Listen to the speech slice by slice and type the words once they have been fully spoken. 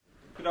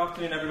Good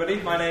afternoon,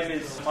 everybody. My name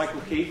is Michael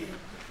Keith.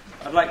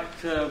 I'd like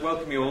to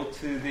welcome you all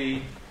to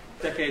the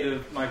Decade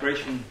of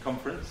Migration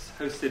Conference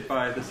hosted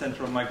by the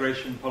Centre on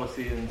Migration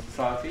Policy and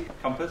Society,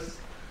 COMPAS.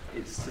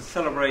 It's to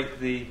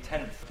celebrate the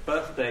 10th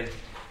birthday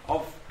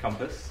of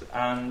COMPAS,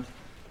 and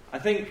I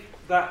think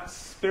that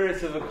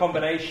spirit of a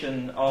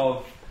combination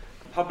of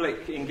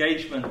public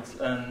engagement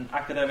and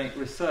academic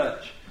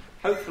research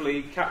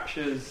hopefully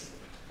captures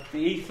the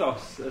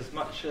ethos as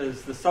much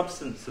as the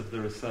substance of the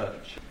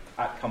research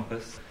at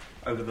COMPAS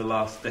over the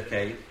last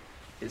decade.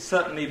 It's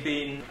certainly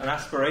been an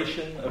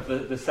aspiration of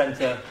the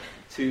Centre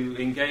to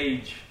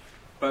engage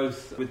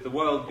both with the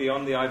world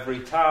beyond the ivory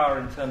tower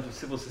in terms of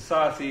civil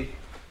society,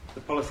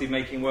 the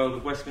policy-making world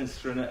of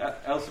Westminster and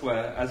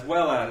elsewhere, as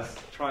well as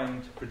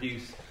trying to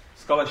produce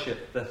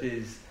scholarship that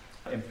is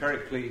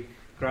empirically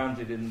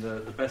grounded in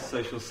the best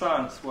social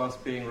science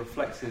whilst being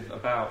reflexive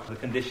about the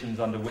conditions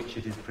under which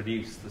it is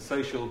produced, the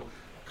social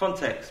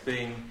context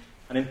being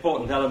an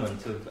important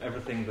element of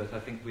everything that I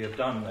think we have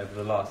done over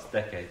the last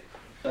decade.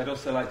 I'd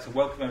also like to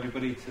welcome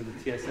everybody to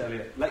the T.S.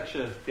 Eliot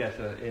Lecture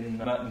Theatre in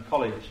Merton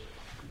College.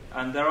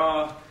 And there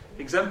are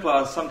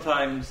exemplars,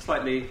 sometimes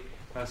slightly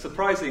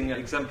surprising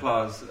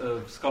exemplars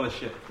of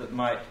scholarship that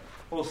might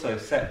also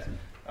set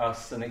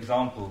us an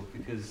example,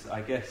 because I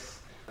guess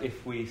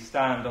if we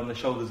stand on the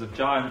shoulders of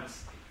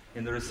giants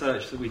in the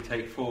research that we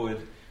take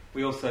forward,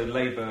 we also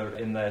labour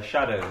in their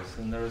shadows.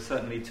 And there are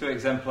certainly two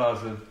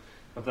exemplars of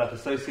that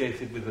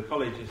associated with the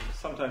college,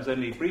 sometimes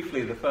only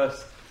briefly. The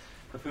first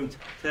of whom,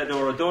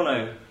 Theodore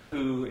Adorno,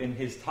 who in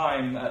his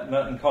time at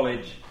Merton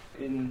College,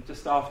 in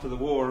just after the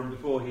war and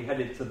before he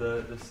headed to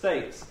the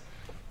States,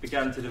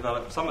 began to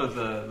develop some of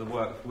the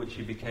work for which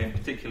he became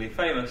particularly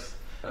famous.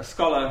 A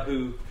scholar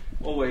who,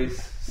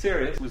 always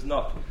serious, was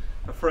not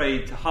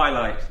afraid to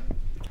highlight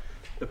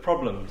the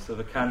problems of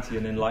a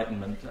Kantian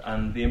Enlightenment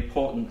and the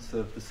importance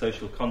of the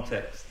social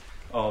context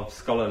of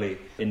scholarly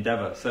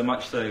endeavour. So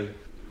much so,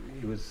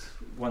 he was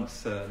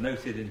once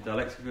noted in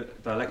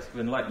Dialectic of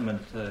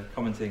Enlightenment,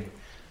 commenting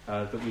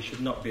that we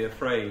should not be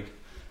afraid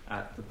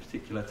at the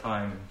particular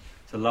time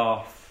to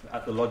laugh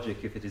at the logic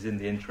if it is in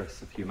the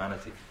interests of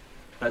humanity.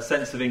 That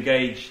sense of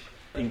engaged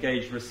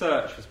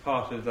research was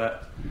part of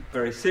that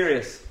very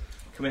serious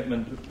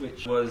commitment,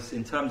 which was,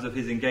 in terms of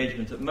his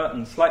engagement at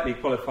Merton, slightly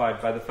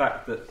qualified by the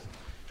fact that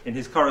in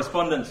his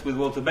correspondence with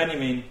Walter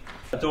Benjamin,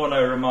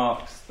 Adorno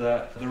remarks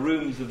that the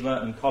rooms of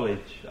Merton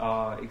College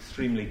are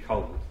extremely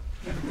cold.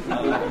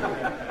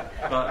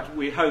 But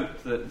we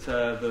hope that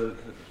the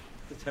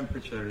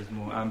temperature is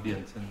more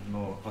ambient and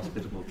more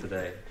hospitable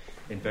today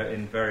in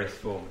various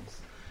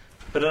forms.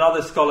 But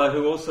another scholar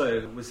who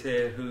also was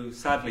here, who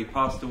sadly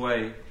passed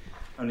away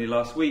only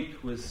last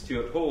week, was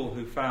Stuart Hall,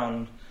 who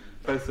found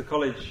both the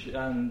college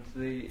and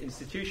the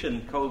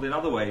institution cold in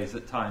other ways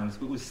at times,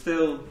 but was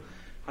still,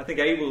 I think,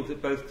 able to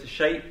both to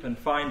shape and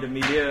find a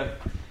milieu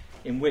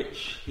in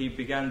which he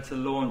began to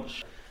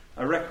launch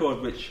a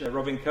record which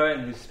Robin Cohen,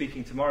 who's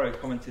speaking tomorrow,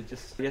 commented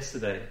just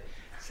yesterday,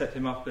 set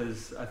him up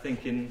as, I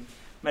think, in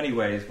many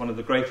ways, one of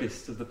the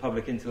greatest of the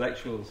public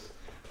intellectuals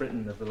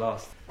Britain of the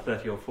last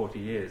 30 or 40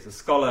 years. A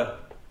scholar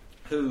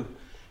who,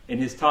 in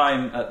his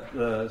time at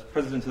the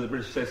president of the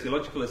British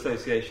Sociological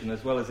Association,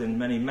 as well as in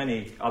many,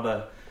 many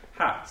other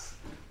hats,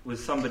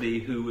 was somebody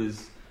who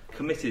was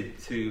committed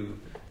to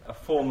a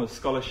form of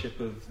scholarship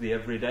of the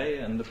everyday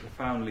and the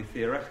profoundly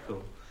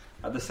theoretical,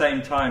 at the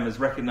same time as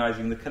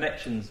recognising the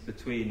connections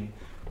between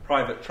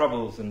private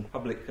troubles and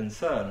public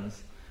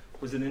concerns.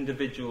 Was an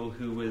individual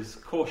who was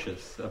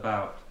cautious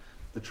about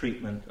the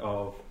treatment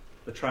of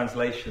the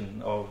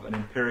translation of an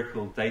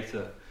empirical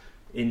data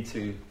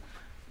into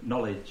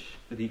knowledge,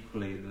 but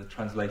equally the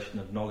translation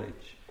of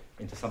knowledge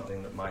into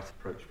something that might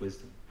approach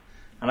wisdom.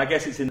 And I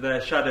guess it's in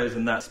their shadows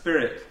and that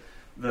spirit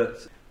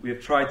that we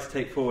have tried to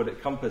take forward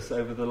at COMPAS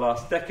over the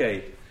last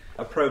decade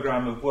a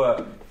programme of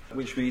work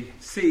which we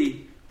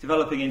see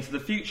developing into the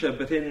future,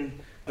 but in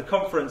the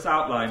conference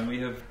outline we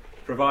have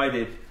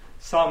provided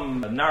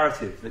some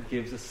narrative that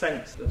gives a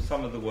sense of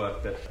some of the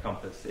work at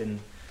COMPAS in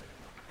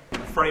a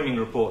framing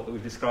report that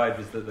we've described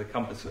as the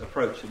COMPAS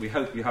approach, that we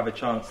hope you have a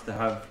chance to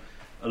have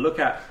a look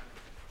at,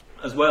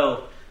 as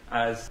well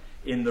as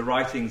in the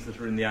writings that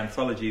are in the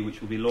anthology,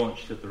 which will be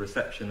launched at the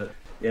reception at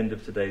the end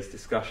of today's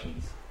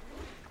discussions.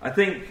 I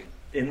think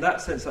in that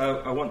sense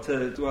I want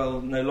to dwell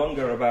no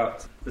longer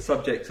about the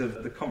subject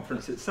of the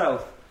conference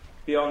itself,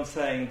 beyond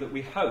saying that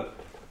we hope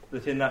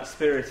that in that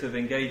spirit of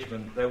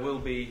engagement there will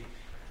be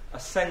a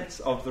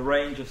sense of the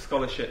range of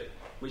scholarship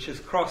which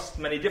has crossed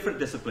many different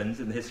disciplines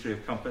in the history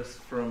of COMPAS,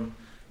 from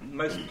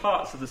most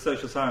parts of the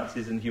social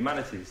sciences and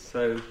humanities.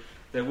 So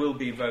there will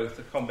be both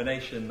a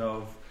combination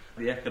of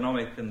the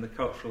economic and the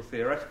cultural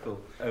theoretical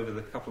over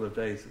the couple of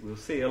days that we'll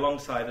see,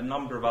 alongside a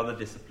number of other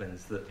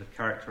disciplines that have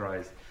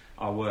characterised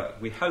our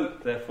work. We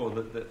hope, therefore,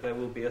 that there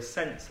will be a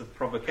sense of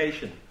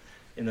provocation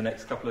in the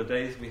next couple of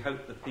days. We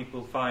hope that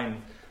people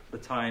find the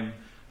time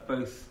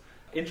both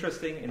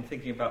interesting in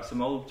thinking about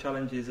some old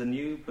challenges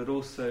anew, but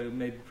also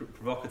maybe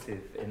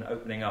provocative in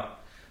opening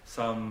up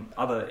some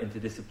other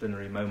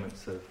interdisciplinary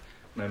moments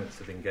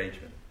of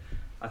engagement.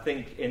 I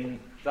think in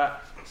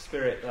that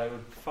spirit I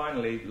would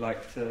finally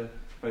like to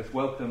both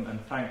welcome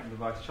and thank the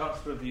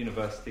Vice-Chancellor of the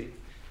University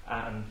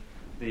and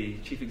the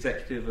Chief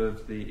Executive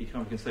of the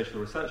Economic and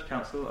Social Research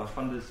Council, our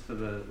funders for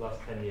the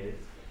last 10 years,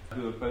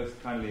 who have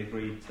both kindly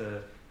agreed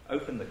to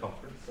open the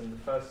conference. And the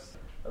first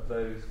of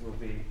those will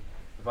be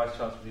the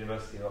Vice-Chancellor of the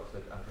University of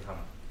Oxford, Andrew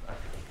Hammond.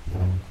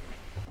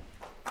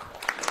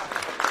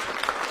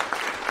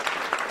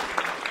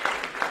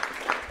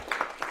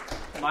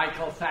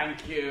 Michael,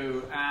 thank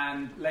you.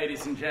 And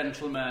ladies and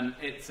gentlemen,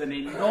 it's an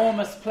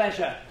enormous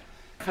pleasure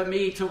for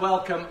me to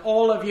welcome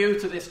all of you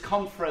to this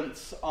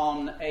conference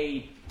on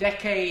a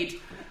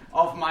decade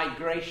of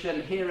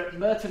migration here at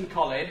Merton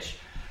College.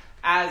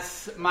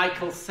 As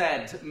Michael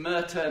said,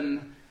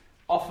 Merton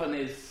often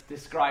is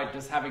described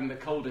as having the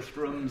coldest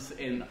rooms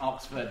in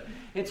Oxford.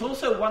 It's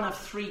also one of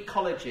 3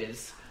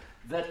 colleges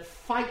that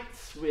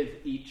fights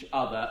with each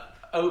other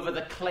over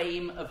the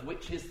claim of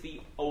which is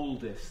the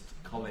oldest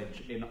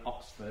college in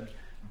Oxford.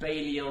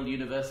 Balliol,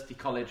 University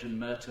College and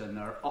Merton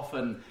are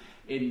often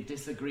in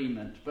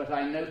disagreement, but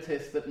I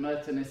noticed that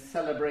Merton is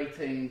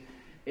celebrating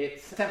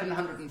its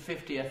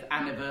 750th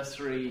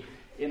anniversary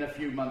in a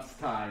few months'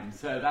 time,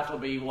 so that'll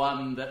be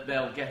one that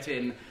they'll get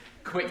in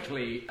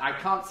quickly. I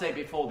can't say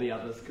before the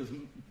others, because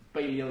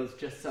Balliol has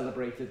just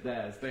celebrated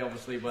theirs. They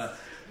obviously were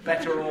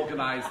better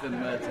organised than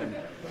Merton.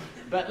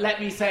 But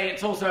let me say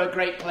it's also a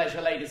great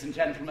pleasure, ladies and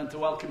gentlemen, to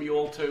welcome you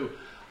all to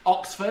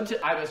Oxford.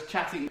 I was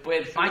chatting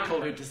with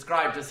Michael, who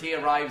described as he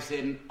arrives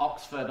in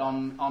Oxford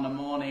on a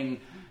morning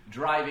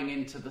driving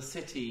into the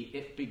city,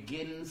 it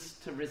begins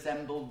to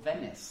resemble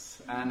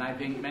Venice. And I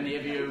think many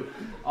of you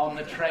on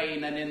the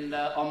train and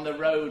on the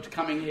road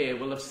coming here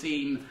will have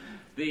seen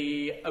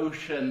the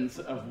oceans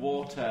of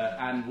water,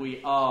 and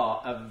we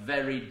are a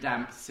very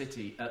damp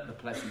city at the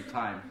present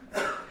time.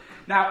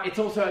 Now, it's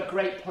also a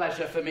great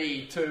pleasure for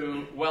me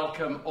to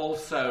welcome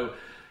also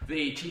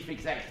the Chief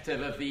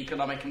Executive of the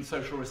Economic and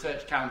Social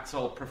Research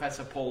Council,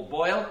 Professor Paul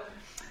Boyle.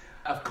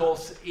 Of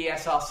course,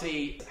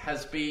 ESRC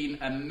has been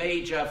a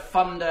major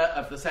funder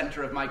of the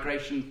Centre of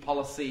Migration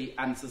Policy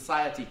and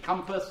Society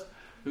Compass,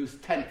 whose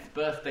 10th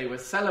birthday we're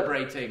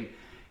celebrating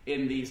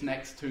in these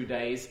next 2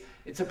 days.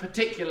 It's a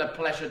particular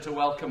pleasure to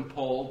welcome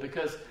Paul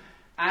because,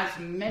 as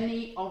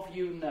many of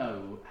you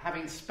know,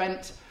 having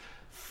spent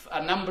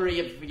a number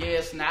of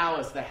years now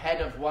as the head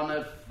of one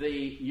of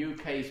the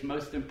UK's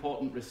most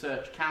important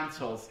research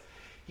councils,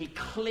 he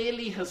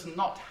clearly has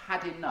not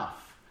had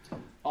enough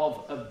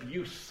of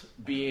abuse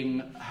being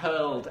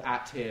hurled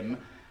at him,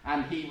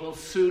 and he will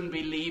soon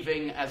be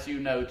leaving, as you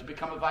know, to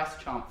become a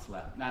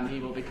Vice-Chancellor, and he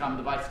will become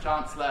the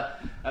Vice-Chancellor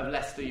of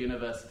Leicester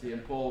University.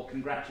 And Paul,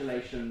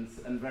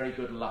 congratulations and very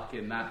good luck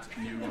in that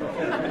new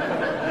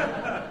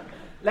role.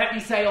 Let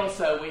me say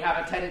also, we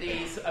have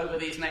attendees over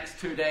these next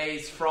 2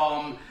 days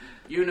from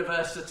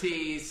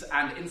universities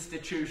and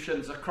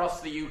institutions across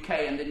the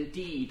UK and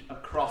indeed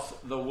across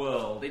the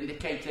world,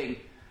 indicating,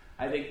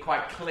 I think,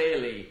 quite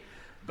clearly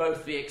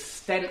both the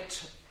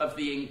extent of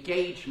the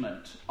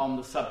engagement on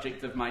the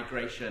subject of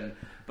migration,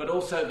 but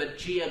also the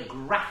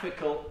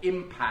geographical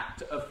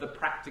impact of the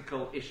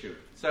practical issue.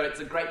 So it's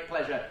a great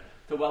pleasure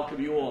to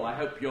welcome you all. I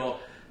hope your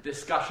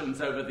discussions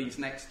over these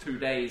next 2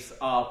 days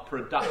are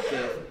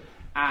productive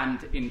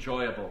and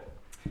enjoyable.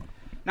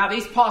 Now,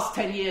 these past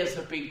 10 years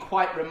have been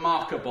quite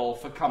remarkable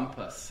for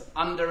Compass.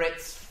 Under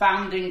its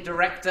founding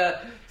director,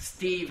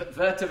 Steve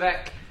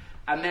Vertevec,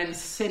 and then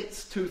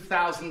since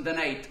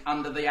 2008,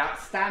 under the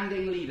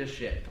outstanding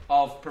leadership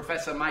of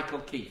Professor Michael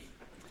Keith.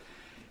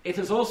 It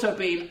has also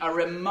been a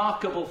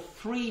remarkable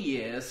 3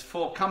 years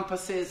for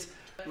Compass's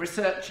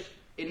research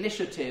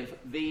initiative,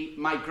 the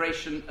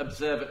Migration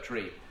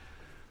Observatory,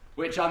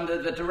 which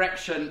under the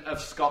direction of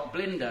Scott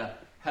Blinder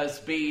has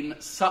been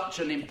such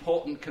an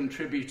important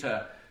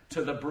contributor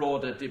to the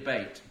broader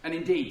debate. And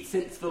indeed,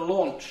 since the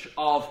launch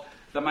of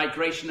the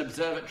Migration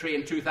Observatory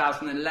in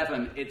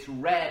 2011, it's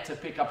rare to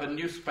pick up a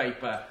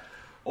newspaper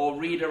or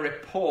read a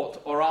report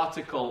or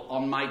article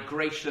on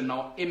migration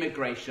or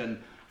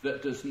immigration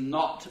that does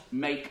not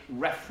make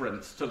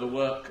reference to the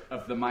work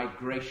of the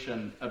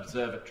Migration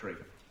Observatory.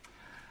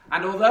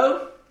 And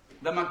although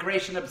the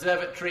Migration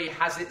Observatory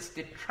has its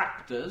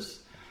detractors,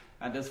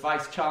 and as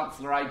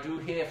Vice-Chancellor I do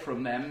hear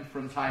from them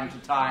from time to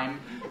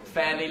time,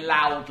 fairly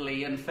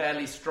loudly and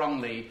fairly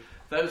strongly,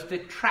 those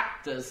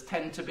detractors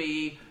tend to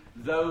be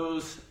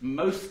those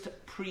most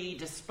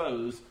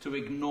predisposed to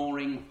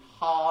ignoring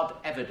hard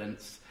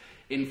evidence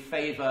in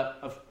favour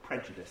of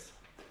prejudice.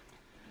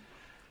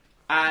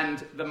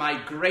 And the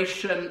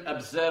Migration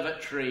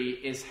Observatory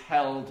is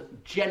held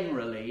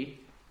generally,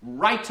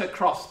 right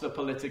across the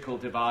political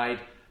divide,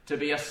 to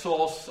be a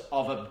source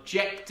of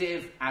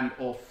objective and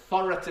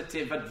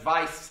authoritative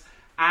advice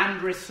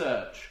and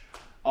research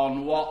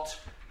on what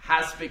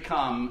has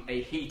become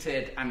a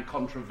heated and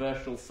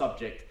controversial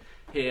subject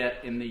here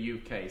in the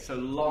UK. So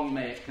long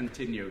may it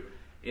continue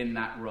in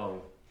that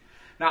role.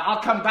 Now,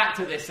 I'll come back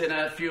to this in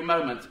a few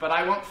moments, but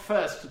I want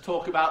first to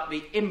talk about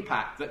the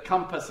impact that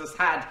Compass has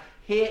had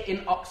here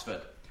in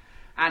Oxford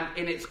and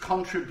in its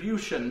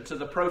contribution to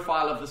the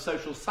profile of the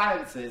social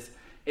sciences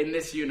in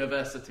this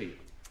university.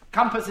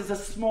 Compass is a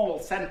small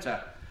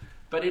centre,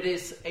 but it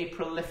is a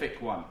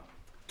prolific one.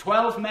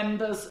 12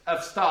 members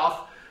of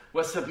staff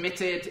were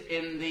submitted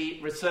in the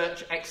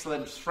Research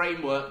Excellence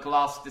Framework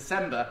last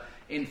December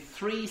in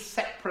 3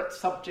 separate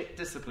subject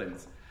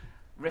disciplines,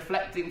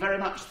 reflecting very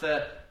much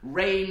the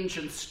range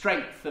and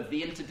strength of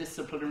the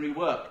interdisciplinary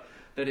work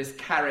that is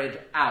carried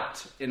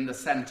out in the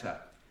centre.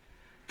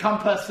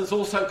 Compass has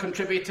also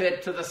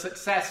contributed to the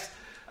success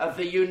of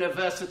the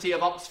University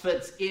of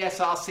Oxford's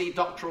ESRC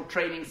Doctoral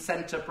Training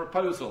Centre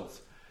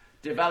proposals,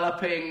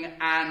 developing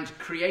and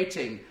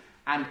creating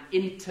an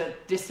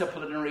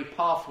interdisciplinary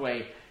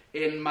pathway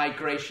in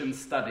migration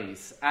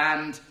studies,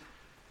 and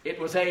it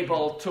was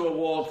able to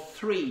award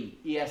 3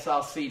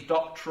 ESRC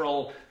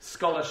doctoral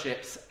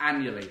scholarships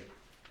annually.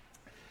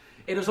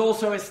 It has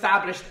also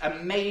established a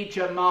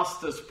major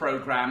master's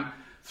programme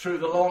through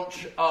the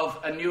launch of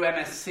a new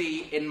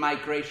MSc in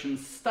Migration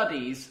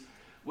Studies,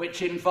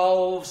 which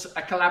involves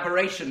a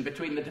collaboration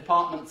between the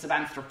Departments of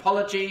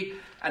Anthropology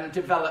and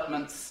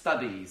Development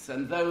Studies,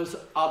 and those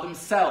are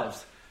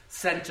themselves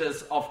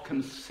centres of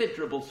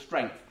considerable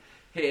strength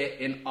here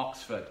in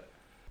Oxford.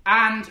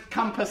 And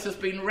Compass has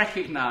been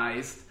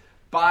recognised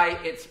by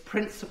its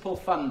principal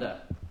funder,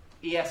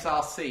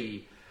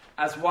 ESRC,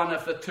 as one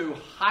of the 2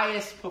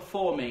 highest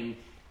performing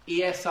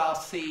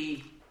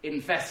ESRC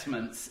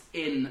investments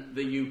in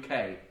the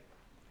UK.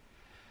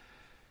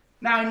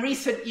 Now, in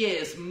recent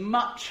years,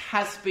 much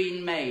has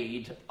been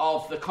made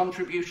of the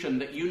contribution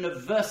that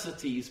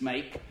universities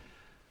make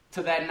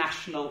to their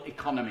national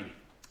economy.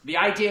 The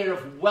idea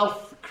of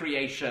wealth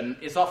creation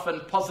is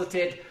often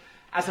posited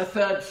as a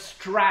third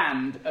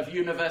strand of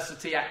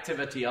university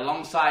activity,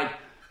 alongside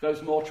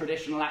those more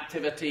traditional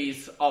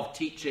activities of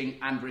teaching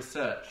and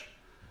research.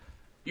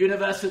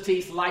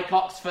 Universities like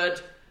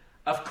Oxford,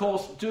 of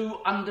course, do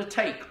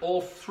undertake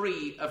all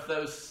 3 of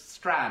those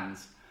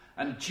strands,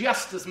 and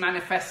just as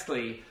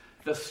manifestly,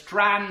 the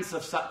strands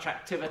of such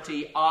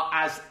activity are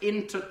as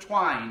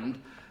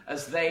intertwined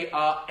as they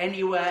are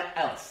anywhere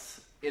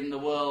else in the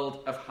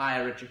world of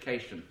higher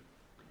education.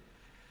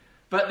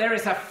 But there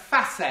is a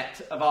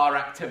facet of our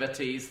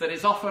activities that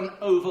is often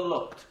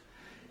overlooked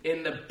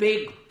in the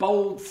big,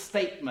 bold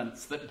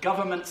statements that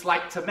governments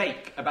like to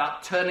make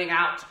about turning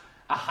out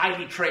a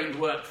highly trained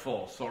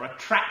workforce or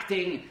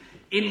attracting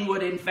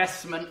inward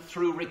investment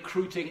through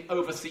recruiting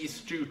overseas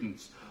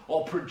students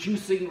or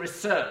producing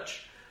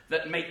research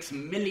that makes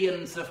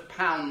millions of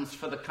pounds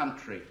for the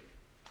country.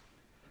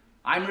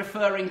 I'm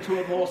referring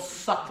to a more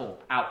subtle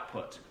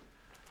output,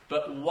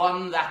 but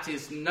one that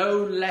is no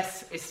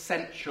less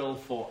essential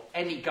for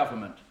any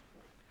government,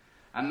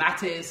 and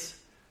that is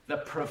the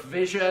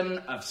provision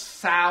of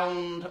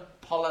sound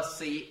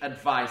policy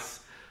advice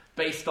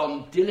based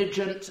on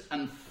diligent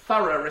and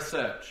thorough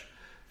research,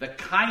 the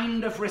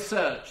kind of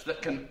research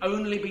that can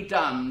only be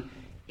done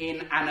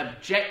in an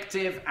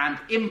objective and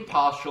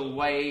impartial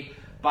way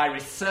by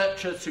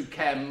researchers who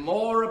care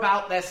more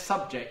about their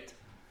subject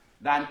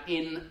than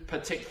in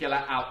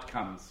particular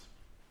outcomes.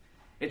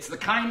 It's the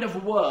kind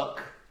of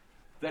work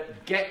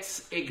that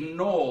gets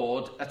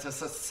ignored at a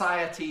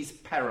society's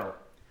peril.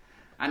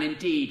 And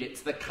indeed,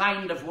 it's the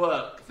kind of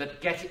work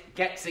that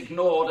gets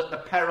ignored at the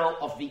peril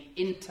of the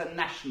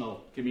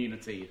international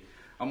community.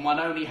 And one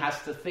only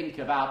has to think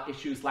about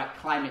issues like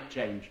climate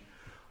change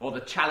or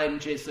the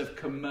challenges of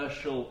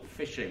commercial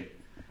fishing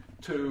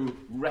to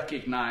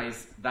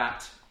recognise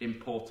that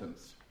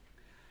importance.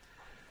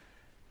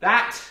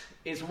 That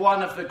is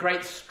one of the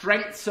great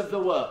strengths of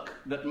the work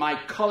that my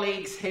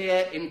colleagues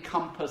here in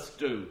Compass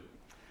do,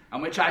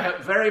 and which I hope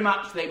very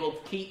much they will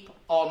keep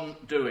on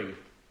doing,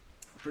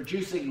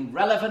 producing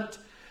relevant,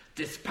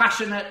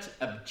 dispassionate,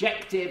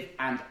 objective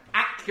and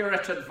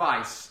accurate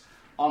advice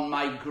on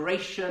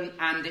migration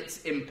and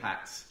its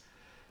impacts,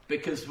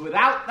 because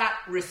without that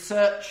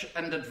research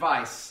and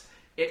advice,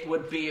 it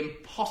would be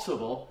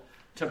impossible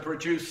to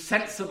produce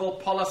sensible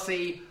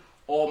policy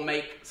or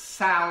make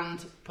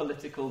sound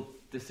political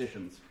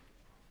decisions.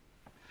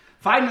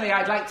 Finally,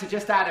 I'd like to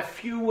just add a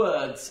few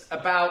words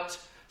about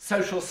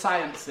social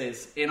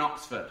sciences in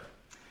Oxford.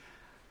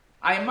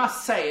 I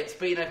must say it's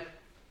been a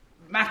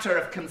matter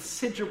of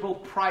considerable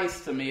pride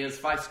to me as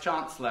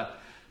Vice-Chancellor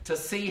to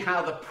see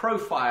how the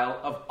profile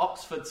of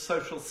Oxford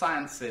social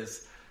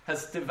sciences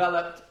has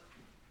developed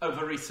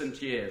over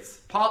recent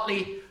years,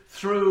 partly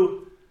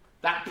through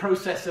that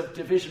process of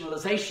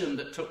divisionalisation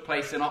that took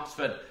place in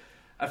Oxford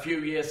a few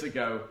years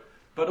ago,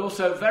 but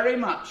also very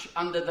much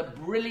under the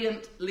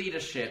brilliant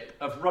leadership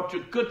of Roger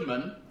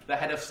Goodman, the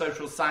head of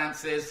social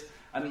sciences,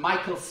 and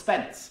Michael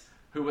Spence,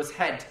 who was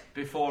head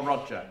before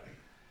Roger.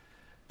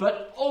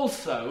 But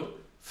also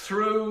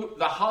through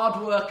the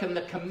hard work and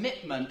the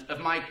commitment of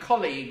my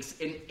colleagues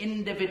in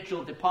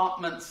individual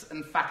departments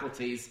and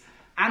faculties,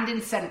 and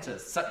in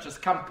centres such as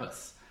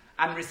Compass,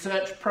 and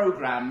research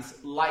programmes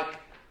like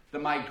the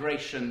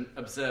Migration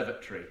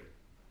Observatory.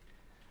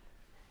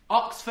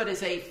 Oxford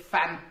is a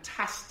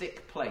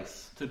fantastic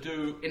place to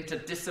do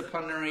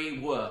interdisciplinary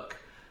work,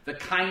 the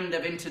kind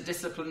of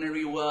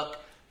interdisciplinary work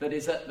that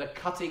is at the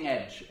cutting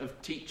edge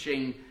of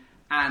teaching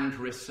and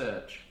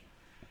research.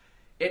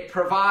 It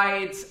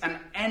provides an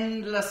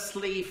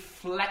endlessly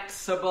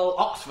flexible,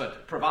 Oxford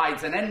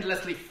provides an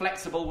endlessly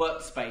flexible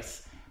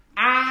workspace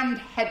and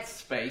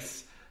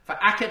headspace for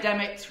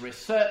academics,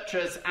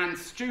 researchers and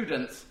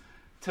students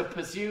to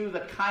pursue the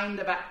kind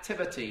of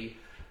activity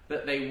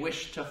that they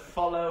wish to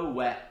follow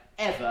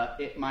wherever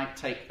it might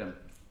take them.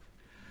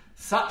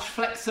 Such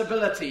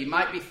flexibility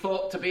might be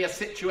thought to be a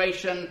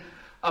situation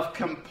of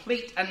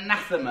complete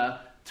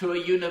anathema to a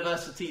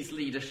university's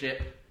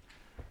leadership.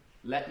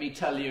 Let me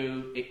tell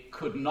you, it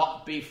could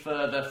not be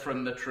further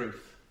from the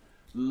truth.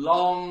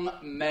 Long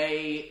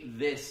may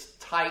this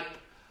type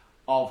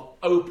of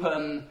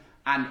open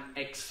and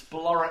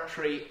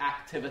exploratory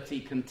activity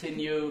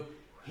continue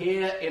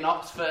here in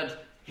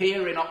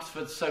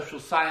Oxford's social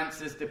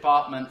sciences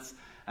departments,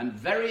 and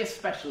very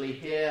especially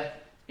here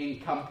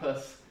in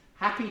Compass.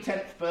 Happy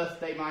 10th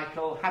birthday,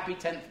 Michael. Happy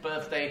 10th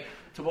birthday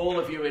to all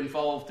of you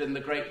involved in the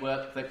great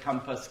work that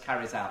Compass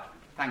carries out.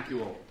 Thank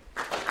you all.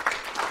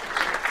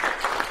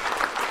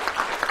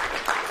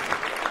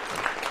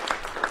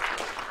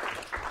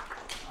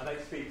 Our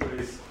next speaker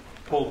is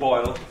Paul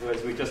Boyle, who,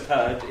 as we just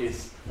heard,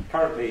 is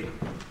currently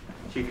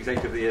Chief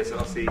Executive of the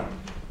ESRC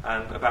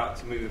and about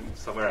to move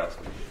somewhere else.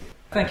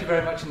 Thank you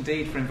very much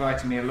indeed for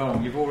inviting me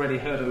along. You've already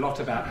heard a lot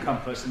about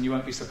Compass, and you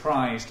won't be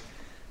surprised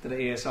that at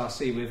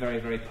ESRC we're very,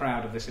 very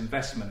proud of this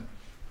investment.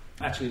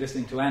 Actually,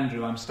 listening to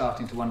Andrew, I'm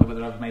starting to wonder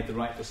whether I've made the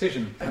right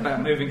decision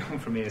about moving on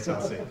from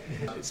ESRC.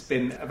 It's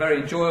been a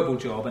very enjoyable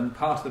job, and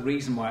part of the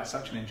reason why it's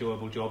such an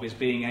enjoyable job is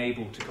being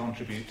able to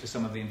contribute to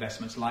some of the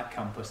investments like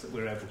Compass that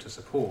we're able to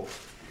support.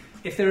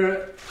 If there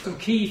are some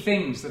key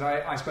things that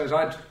I suppose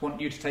I'd want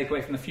you to take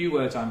away from the few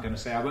words I'm going to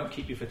say, I won't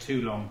keep you for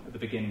too long at the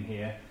beginning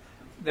here.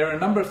 There are a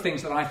number of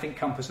things that I think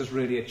Compass has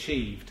really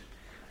achieved.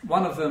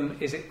 One of them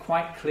is it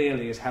quite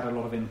clearly has had a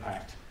lot of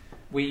impact.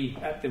 We,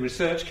 at the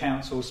Research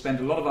Council,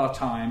 spend a lot of our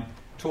time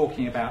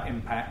talking about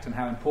impact and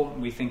how important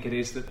we think it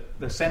is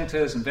that the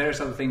centres and various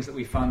other things that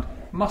we fund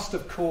must,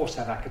 of course,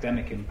 have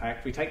academic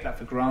impact. We take that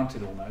for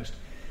granted almost.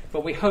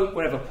 But we hope,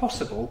 wherever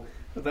possible,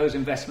 that those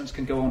investments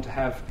can go on to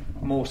have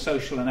more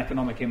social and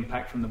economic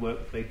impact from the work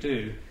that they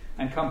do.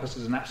 And Compass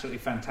is an absolutely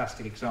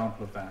fantastic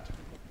example of that.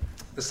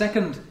 The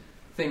second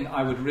thing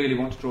I would really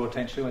want to draw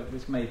attention to,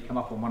 this may come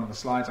up on one of the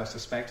slides I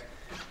suspect,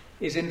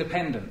 is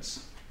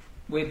independence.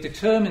 We're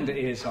determined at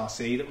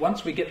ESRC that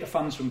once we get the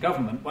funds from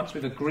government, once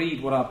we've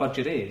agreed what our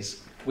budget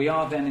is, we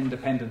are then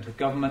independent of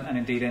government and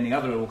indeed any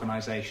other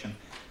organisation.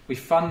 We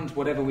fund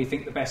whatever we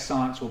think the best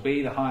science will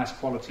be, the highest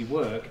quality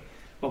work,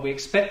 but we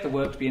expect the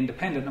work to be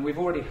independent, and we've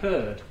already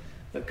heard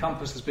that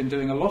Compass has been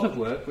doing a lot of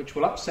work which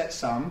will upset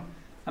some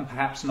and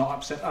perhaps not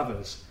upset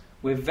others.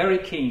 We're very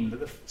keen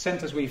that the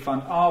centres we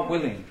fund are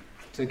willing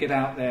to get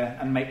out there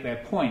and make their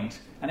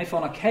point, and if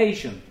on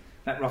occasion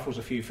that ruffles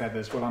a few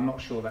feathers, well, I'm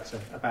not sure that's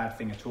a bad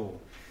thing at all.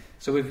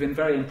 So we've been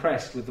very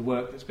impressed with the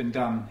work that's been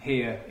done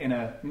here in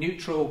a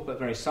neutral but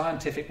very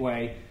scientific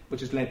way,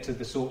 which has led to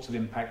the sorts of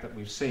impact that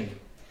we've seen.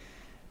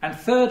 And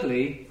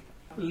thirdly,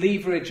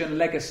 leverage and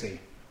legacy.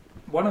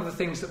 One of the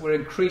things that we're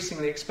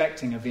increasingly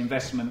expecting of the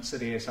investments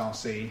at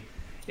ESRC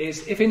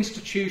is if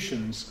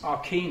institutions are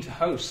keen to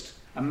host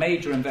a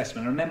major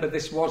investment, and remember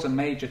this was a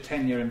major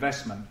 10-year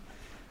investment,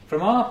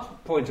 from our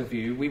point of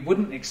view, we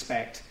wouldn't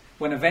expect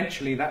when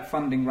eventually that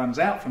funding runs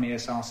out from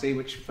ESRC,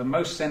 which for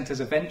most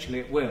centres eventually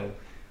it will,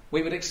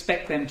 we would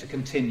expect them to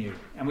continue.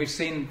 And we've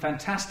seen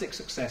fantastic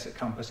success at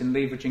Compass in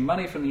leveraging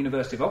money from the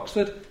University of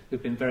Oxford,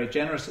 who've been very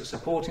generous at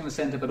supporting the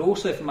centre, but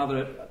also from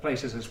other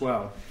places as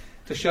well,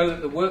 to show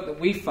that the work that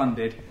we've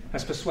funded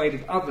has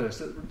persuaded others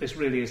that this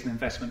really is an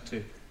investment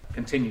to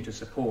continue to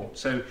support.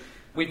 So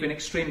we've been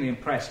extremely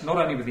impressed, not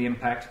only with the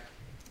impact,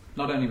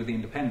 not only with the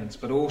independence,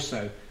 but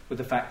also with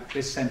the fact that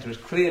this centre has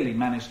clearly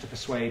managed to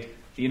persuade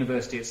the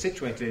university it's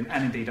situated in,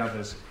 and indeed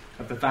others,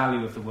 of the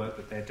value of the work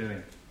that they're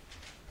doing.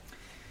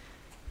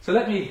 So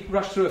let me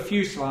rush through a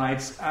few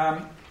slides.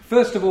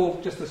 First of all,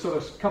 just a sort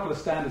of couple of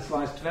standard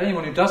slides. For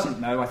anyone who doesn't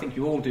know, I think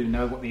you all do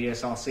know what the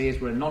ESRC is.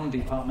 We're a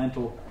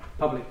non-departmental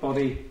public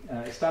body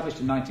established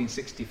in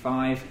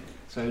 1965,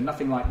 so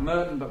nothing like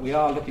Merton, but we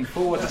are looking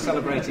forward to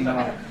celebrating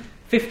our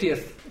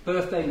 50th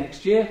birthday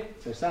next year.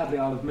 So sadly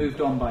I'll have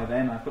moved on by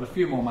then. I've got a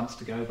few more months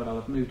to go, but I'll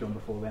have moved on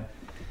before then.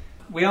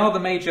 We are the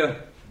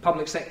major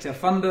public sector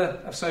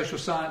funder of social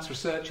science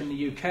research in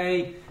the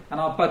UK, and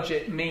our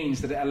budget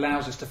means that it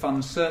allows us to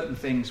fund certain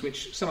things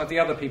which some of the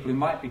other people who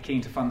might be keen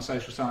to fund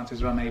social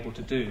sciences are unable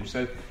to do.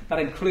 So that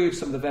includes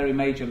some of the very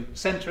major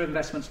centre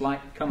investments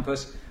like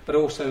Compass, but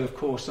also, of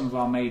course, some of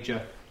our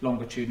major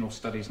longitudinal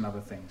studies and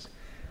other things.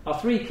 Our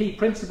three key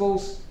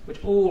principles,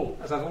 which all,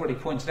 as I've already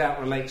pointed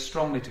out, relate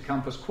strongly to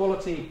Compass: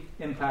 quality,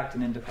 impact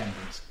and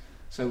independence.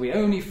 So we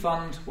only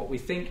fund what we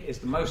think is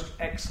the most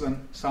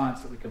excellent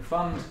science that we can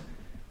fund.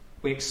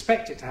 We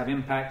expect it to have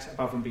impact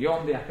above and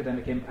beyond the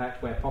academic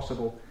impact where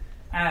possible,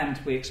 and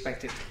we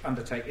expect it to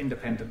undertake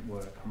independent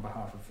work on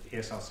behalf of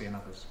ESRC and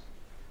others.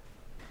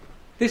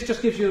 This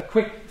just gives you a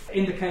quick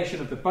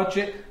indication of the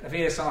budget of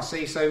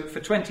ESRC. So for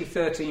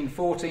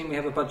 2013-14 we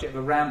have a budget of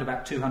around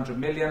about 200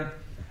 million.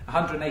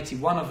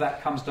 181 of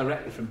that comes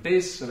directly from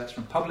BIS, so that's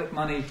from public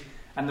money,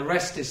 and the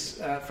rest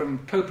is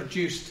from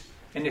co-produced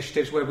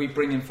initiatives where we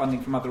bring in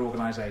funding from other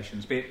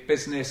organisations, be it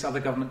business, other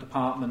government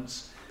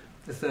departments,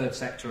 the third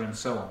sector, and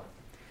so on.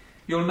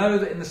 You'll know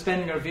that in the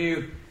spending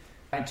review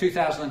in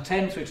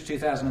 2010 through to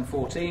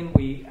 2014,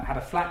 we had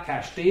a flat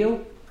cash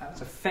deal.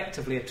 That's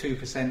effectively a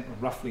 2%, or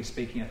roughly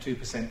speaking, a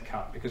 2%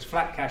 cut, because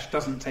flat cash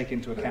doesn't take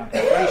into account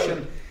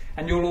inflation.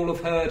 And you'll all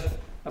have heard,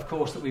 of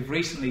course, that we've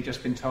recently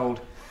just been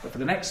told that for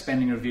the next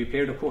spending review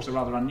period, of course a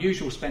rather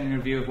unusual spending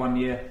review of 1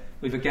 year,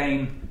 we've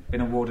again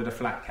been awarded a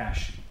flat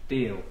cash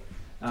deal.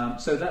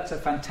 So that's a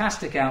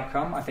fantastic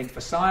outcome, I think,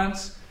 for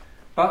science.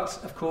 But,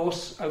 of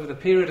course, over the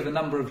period of a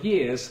number of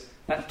years,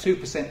 that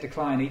 2%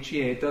 decline each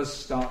year does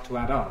start to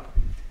add up.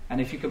 And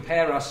if you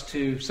compare us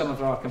to some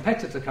of our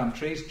competitor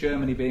countries,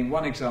 Germany being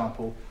one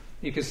example,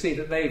 you can see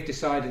that they've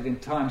decided in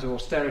times of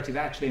austerity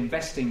that actually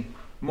investing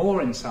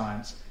more in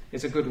science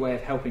is a good way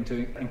of helping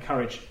to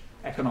encourage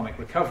economic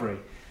recovery.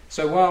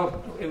 So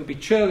while it would be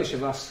churlish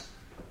of us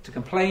to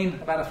complain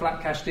about a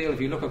flat cash deal,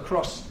 if you look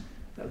across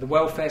the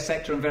welfare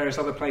sector and various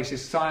other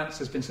places, science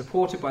has been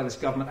supported by this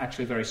government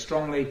actually very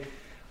strongly.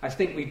 I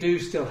think we do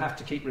still have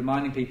to keep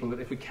reminding people that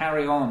if we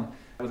carry on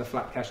with a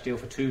flat cash deal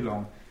for too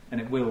long, then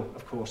it will,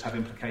 of course, have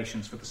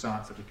implications for the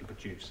science that we can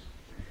produce.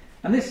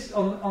 And this,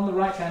 on the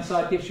right-hand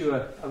side, gives you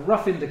a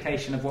rough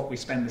indication of what we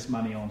spend this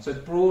money on. So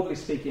broadly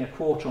speaking, a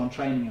quarter on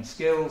training and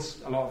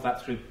skills, a lot of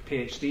that through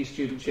PhD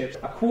studentships.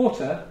 A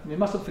quarter, we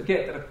mustn't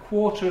forget that a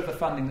quarter of the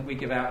funding that we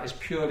give out is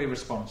purely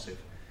responsive.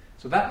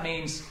 So that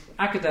means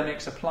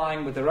academics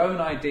applying with their own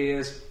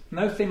ideas,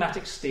 no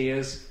thematic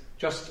steers,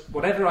 just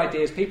whatever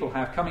ideas people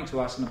have coming to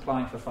us and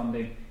applying for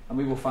funding, and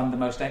we will fund the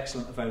most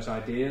excellent of those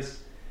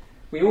ideas.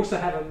 We also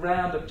have a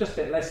round of just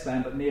a bit less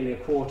than, but nearly a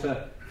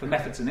quarter, for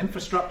methods and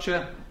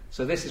infrastructure.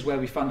 So this is where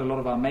we fund a lot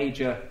of our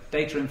major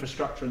data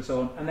infrastructure and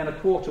so on. And then a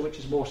quarter which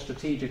is more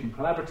strategic and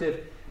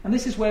collaborative. And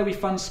this is where we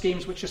fund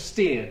schemes which are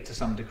steered to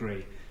some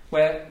degree,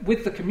 where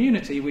with the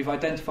community we've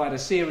identified a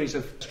series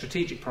of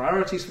strategic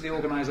priorities for the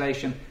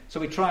organisation. So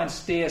we try and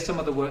steer some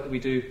of the work that we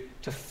do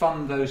to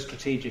fund those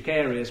strategic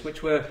areas,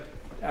 which were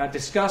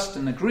discussed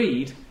and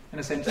agreed in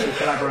a sense through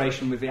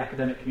collaboration with the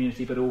academic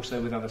community, but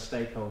also with other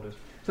stakeholders.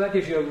 So that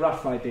gives you a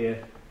rough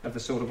idea of the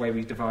sort of way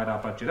we divide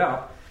our budget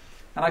up.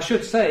 And I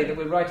should say that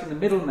we're right in the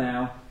middle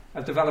now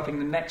of developing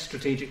the next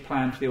strategic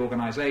plan for the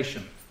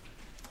organisation.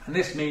 And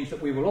this means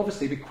that we will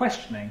obviously be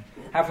questioning,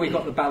 have we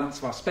got the balance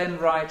of our spend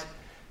right?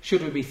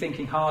 Should we be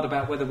thinking hard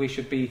about whether we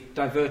should be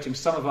diverting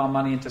some of our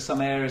money into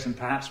some areas and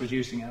perhaps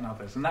reducing it in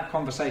others? And that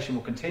conversation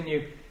will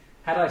continue.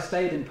 Had I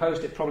stayed in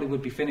post, it probably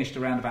would be finished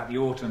around about the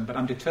autumn, but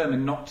I'm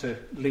determined not to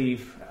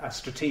leave a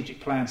strategic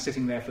plan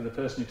sitting there for the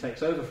person who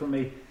takes over from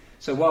me.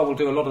 So while we'll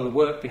do a lot of the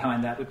work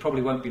behind that, it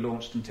probably won't be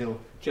launched until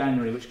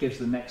January, which gives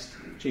the next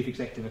Chief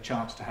Executive a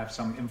chance to have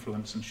some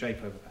influence and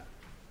shape over that.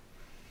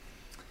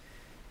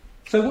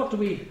 So what do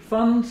we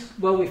fund?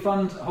 Well, we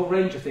fund a whole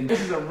range of things. This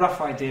is a rough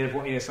idea of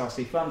what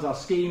ESRC funds: our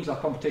schemes, our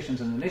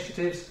competitions and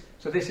initiatives.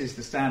 So this is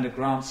the standard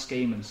grants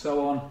scheme and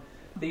so on.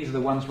 These are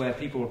the ones where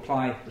people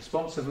apply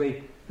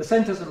responsively. The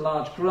centres and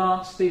large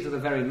grants, these are the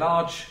very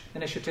large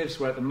initiatives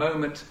where at the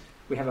moment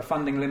we have a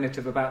funding limit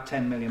of about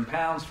 £10 million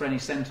for any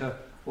centre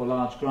or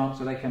large grant,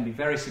 so they can be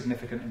very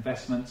significant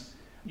investments.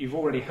 You've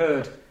already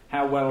heard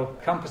how well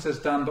Compass has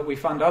done, but we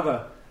fund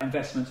other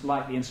investments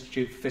like the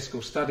Institute for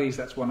Fiscal Studies.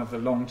 That's one of the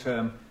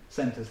long-term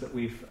centres that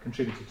we've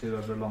contributed to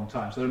over a long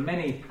time. So there are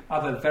many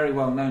other very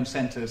well-known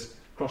centres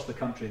across the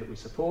country that we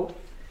support.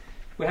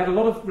 We have a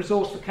lot of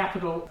resource for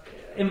capital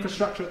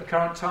infrastructure at the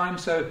current time,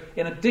 so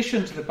in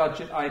addition to the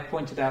budget I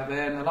pointed out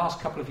there, in the last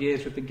couple of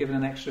years we've been given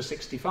an extra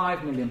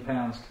 £65 million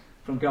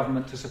from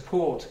government to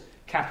support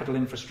capital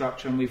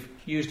infrastructure, and we've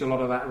used a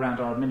lot of that around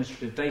our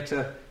administrative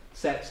data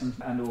sets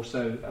and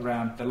also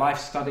around the life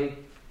study,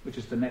 which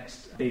is the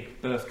next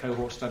big birth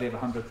cohort study of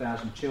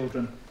 100,000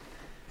 children.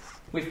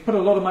 We've put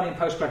a lot of money in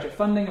postgraduate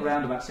funding,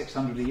 around about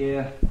 600 a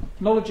year.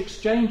 Knowledge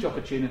exchange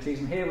opportunities,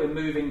 and here we're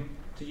moving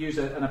to use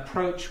an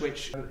approach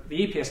which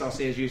the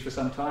EPSRC has used for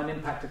some time,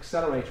 impact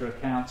accelerator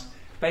accounts.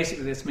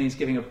 Basically this means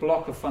giving a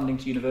block of funding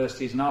to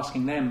universities and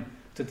asking them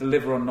to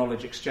deliver on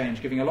knowledge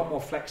exchange, giving a lot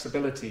more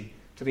flexibility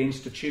to the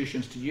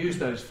institutions to use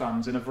those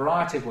funds in a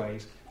variety of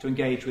ways to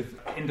engage with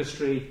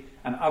industry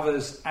and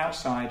others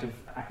outside of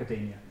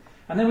academia.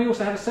 And then we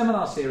also have a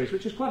seminar series,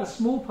 which is quite a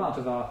small part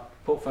of our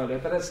portfolio,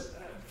 but as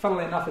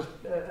funnily enough has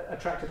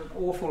attracted an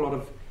awful lot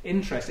of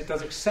interest. It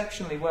does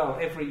exceptionally well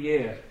every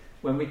year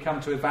when we come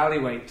to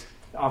evaluate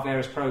our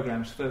various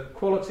programmes. For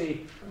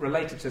quality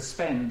related to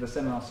spend, the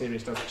seminar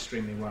series does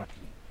extremely well.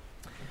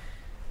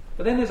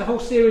 But then there's a whole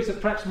series of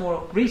perhaps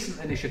more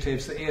recent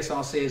initiatives that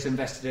ESRC has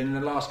invested in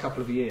the last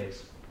couple of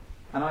years.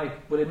 And I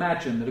would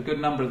imagine that a good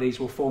number of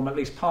these will form at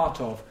least part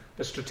of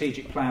the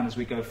strategic plan as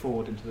we go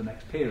forward into the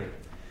next period.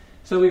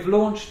 So we've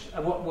launched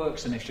a What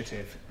Works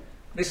initiative.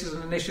 This is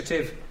an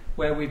initiative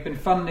where we've been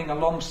funding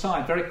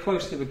alongside, very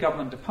closely with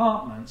government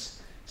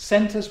departments,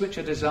 centres which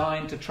are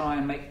designed to try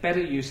and make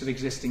better use of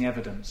existing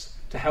evidence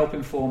to help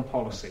inform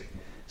policy.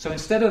 So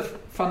instead of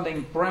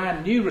funding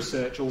brand new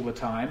research all the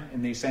time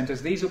in these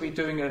centres, these will be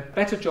doing a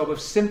better job of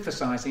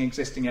synthesising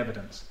existing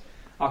evidence.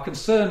 Our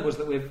concern was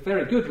that we're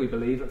very good, we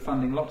believe, at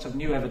funding lots of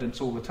new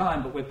evidence all the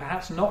time, but we're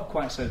perhaps not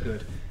quite so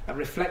good at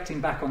reflecting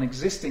back on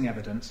existing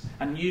evidence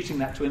and using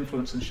that to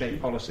influence and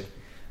shape policy.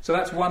 So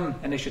that's one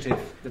initiative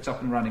that's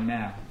up and running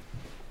now.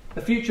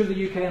 The future of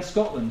the UK and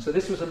Scotland. So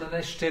this was an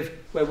initiative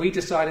where we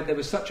decided there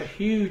was such a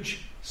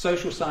huge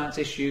social science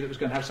issue that was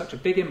going to have such a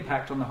big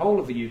impact on the whole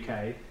of the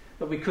UK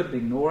that we couldn't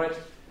ignore it,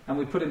 and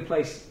we put in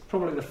place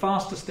probably the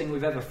fastest thing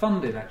we've ever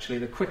funded, actually,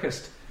 the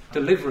quickest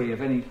delivery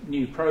of any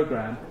new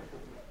programme,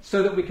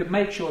 so that we could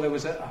make sure there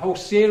was a whole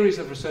series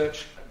of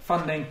research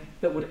funding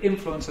that would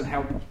influence and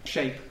help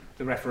shape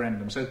the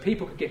referendum. So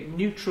people could get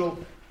neutral,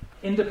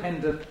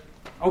 independent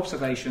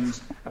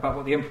observations about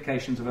what the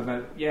implications of a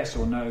vote yes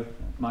or no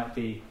might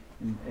be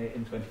in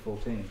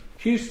 2014.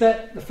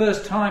 QSTEP, the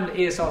first time that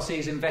ESRC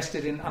has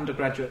invested in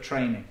undergraduate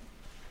training.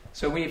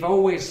 So we've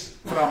always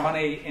put our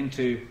money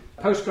into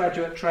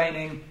postgraduate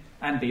training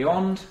and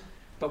beyond,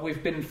 but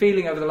we've been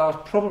feeling over the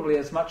last probably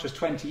as much as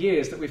 20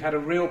 years that we've had a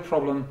real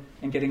problem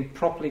in getting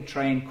properly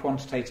trained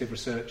quantitative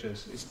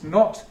researchers. It's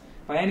not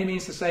by any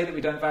means to say that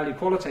we don't value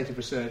qualitative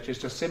research, it's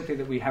just simply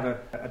that we have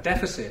a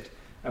deficit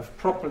of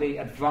properly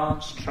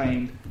advanced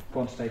trained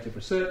quantitative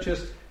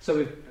researchers. So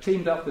we've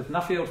teamed up with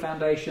Nuffield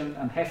Foundation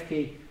and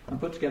HEFCE and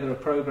put together a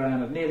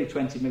programme of nearly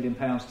 £20 million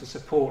to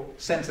support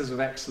centres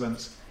of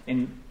excellence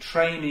in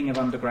training of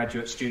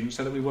undergraduate students,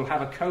 so that we will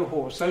have a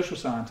cohort of social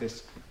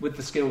scientists with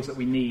the skills that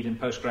we need in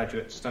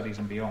postgraduate studies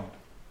and beyond.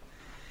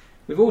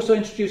 We've also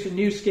introduced a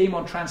new scheme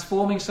on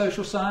transforming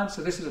social science.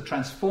 So this is a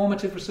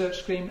transformative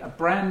research scheme, a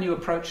brand new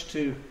approach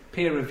to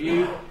peer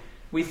review.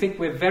 We think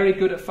we're very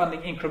good at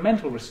funding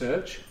incremental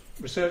research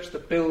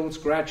that builds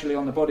gradually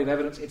on the body of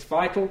evidence. It's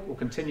vital, we'll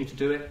continue to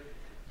do it.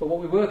 But what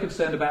we were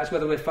concerned about is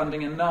whether we're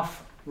funding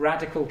enough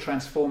radical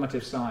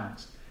transformative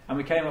science. And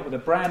we came up with a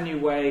brand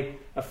new way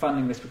of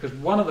funding this, because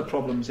one of the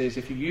problems is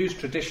if you use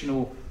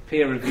traditional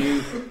peer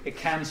review, it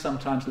can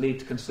sometimes lead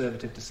to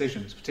conservative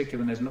decisions, particularly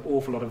when there's an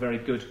awful lot of very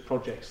good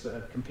projects that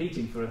are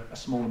competing for a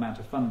small amount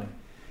of funding.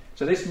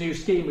 So this new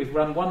scheme, we've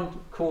run one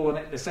call on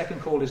it, the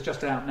second call is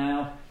just out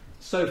now.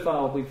 So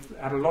far we've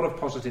had a lot of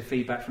positive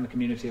feedback from the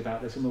community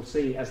about this, and we'll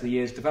see as the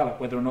years develop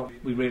whether or not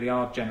we really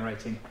are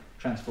generating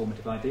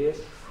transformative ideas.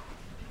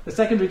 The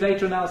secondary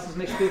data analysis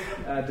initiative,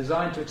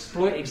 designed to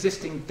exploit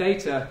existing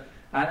data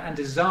and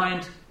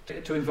designed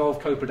to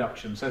involve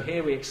co-production. So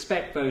here we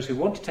expect those who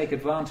want to take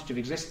advantage of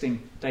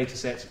existing data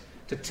sets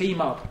to team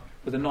up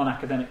with a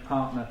non-academic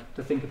partner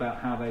to think about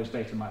how those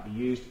data might be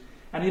used.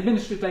 And the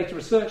Administrative Data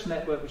Research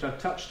Network, which I've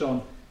touched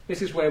on,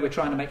 this is where we're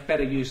trying to make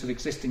better use of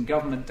existing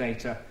government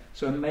data,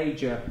 so a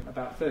major,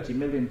 about £30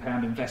 million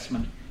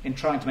investment in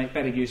trying to make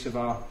better use of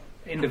our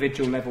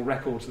individual level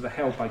records that are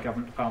held by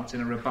government departments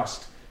in a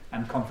robust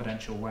and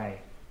confidential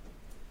way.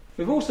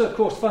 We've also, of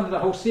course, funded a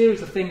whole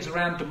series of things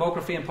around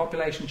demography and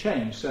population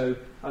change. So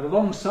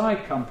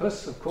alongside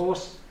Compass, of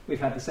course, we've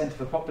had the Centre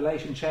for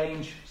Population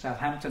Change,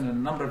 Southampton, and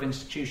a number of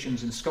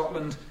institutions in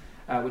Scotland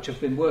which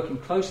have been working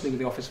closely with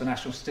the Office for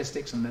National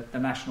Statistics and the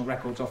National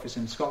Records Office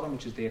in Scotland,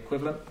 which is the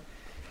equivalent.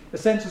 The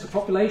Census of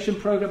Population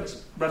programme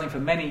is running for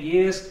many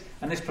years,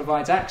 and this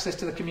provides access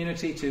to the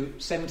community to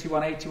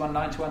 71, 81,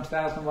 91,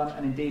 2001,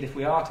 and indeed if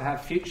we are to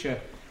have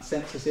future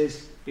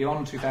censuses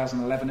beyond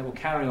 2011, it will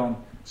carry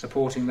on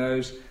supporting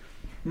those.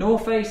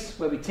 Norface,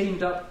 where we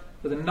teamed up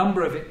with a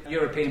number of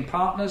European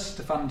partners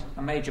to fund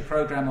a major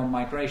programme on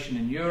migration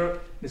in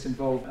Europe. This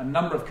involved a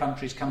number of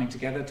countries coming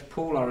together to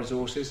pool our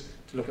resources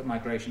to look at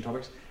migration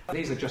topics.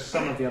 These are just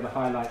some of the other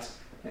highlights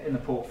in the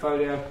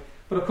portfolio.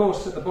 But of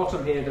course, at the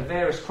bottom here, the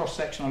various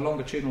cross-sectional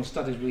longitudinal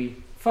studies we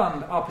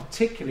fund are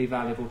particularly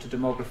valuable to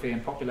demography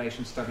and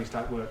population studies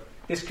type work.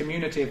 This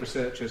community of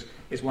researchers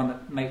is one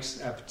that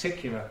makes a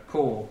particular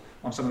call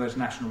on some of those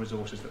national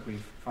resources that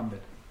we've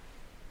funded.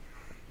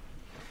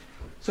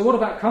 So what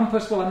about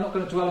Compass? Well, I'm not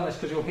going to dwell on this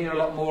because you'll hear a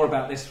lot more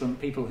about this from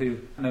people who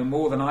know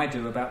more than I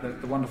do about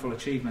the wonderful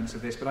achievements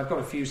of this, but I've got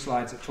a few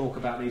slides that talk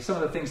about these, some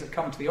of the things that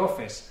come to the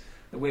office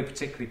that we're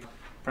particularly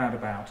proud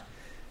about.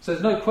 So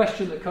there's no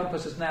question that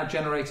Compass has now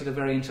generated a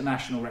very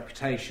international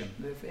reputation.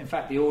 In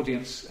fact, the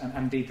audience and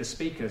indeed the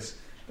speakers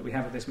that we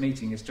have at this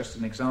meeting is just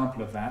an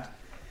example of that.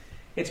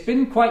 It's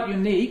been quite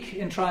unique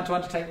in trying to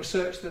undertake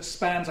research that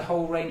spans a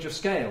whole range of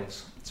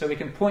scales. So we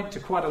can point to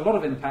quite a lot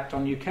of impact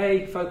on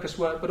UK focus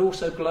work, but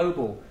also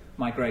global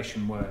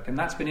migration work. And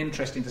that's been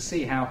interesting to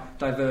see how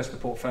diverse the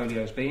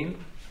portfolio has been.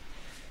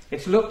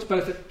 It's looked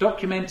both at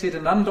documented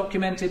and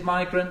undocumented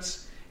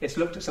migrants. It's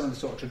looked at some of the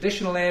sort of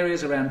traditional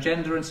areas around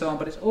gender and so on,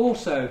 but it's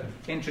also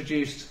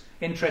introduced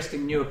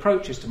interesting new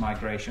approaches to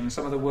migration.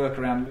 Some of the work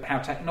around how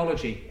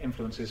technology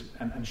influences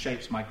and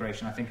shapes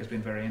migration, I think, has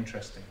been very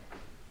interesting.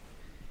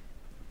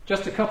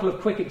 Just a couple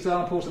of quick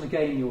examples, and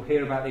again, you'll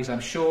hear about these,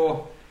 I'm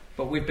sure,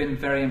 but we've been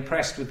very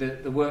impressed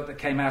with the work that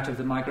came out of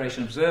the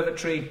Migration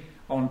Observatory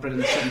on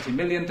Britain's 70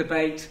 million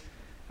debate,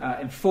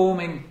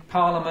 informing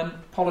Parliament,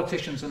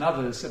 politicians and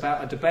others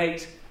about a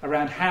debate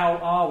around how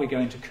are we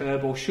going to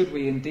curb, or should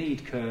we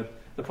indeed curb,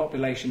 the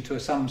population to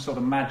some sort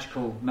of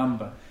magical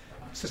number.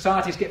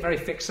 Societies get very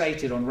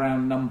fixated on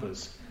round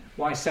numbers.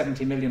 Why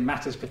 70 million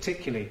matters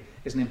particularly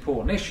is an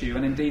important issue,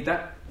 and indeed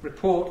that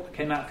report that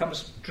came out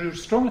drew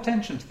strong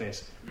attention to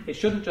this. It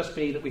shouldn't just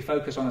be that we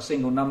focus on a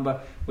single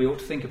number. We ought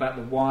to think about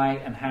the why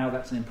and how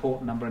that's an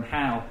important number, and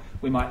how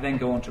we might then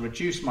go on to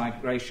reduce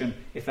migration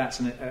if that's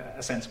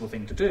a sensible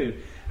thing to do.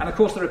 And of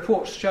course the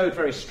report showed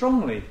very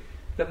strongly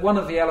that one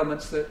of the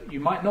elements that you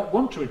might not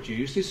want to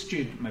reduce is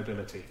student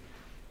mobility.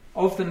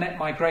 Of the net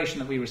migration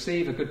that we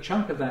receive, a good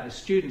chunk of that is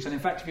students, and in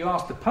fact if you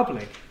ask the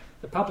public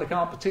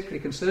aren't particularly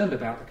concerned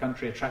about the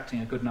country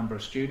attracting a good number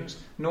of students,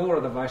 nor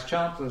are the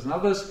vice-chancellors and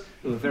others,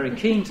 who are very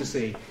keen to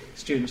see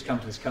students come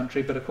to this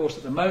country. But of course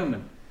at the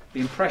moment,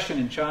 the impression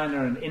in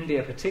China and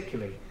India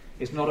particularly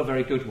is not a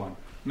very good one.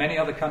 Many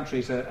other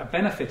countries are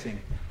benefiting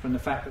from the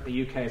fact that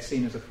the UK is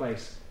seen as a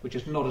place which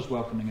is not as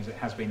welcoming as it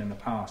has been in the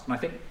past. And I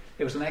think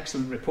it was an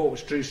excellent report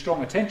which drew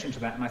strong attention to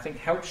that, and I think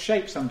helped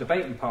shape some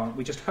debate in Parliament.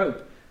 We just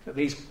hope that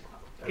these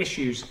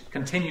issues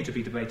continue to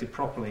be debated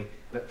properly,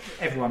 that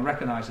everyone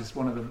recognises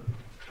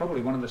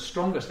probably one of the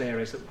strongest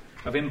areas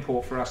of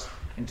import for us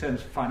in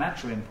terms of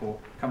financial import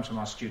comes from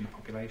our student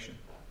population.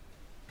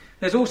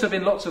 There's also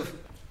been lots of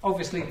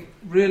obviously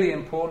really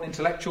important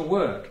intellectual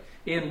work.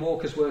 Ian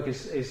Walker's work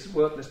is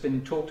work that's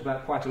been talked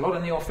about quite a lot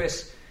in the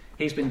office.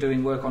 He's been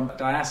doing work on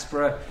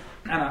diaspora,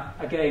 and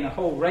again a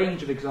whole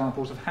range of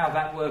examples of how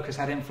that work has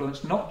had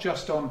influence not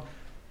just on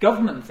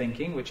government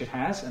thinking, which it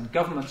has, and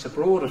governments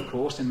abroad, of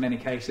course, in many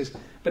cases,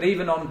 but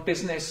even on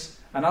business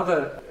and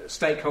other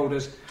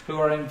stakeholders who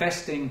are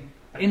investing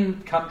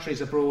in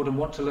countries abroad and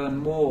want to learn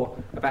more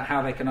about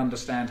how they can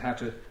understand how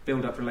to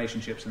build up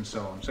relationships and so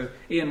on. So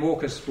Ian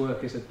Walker's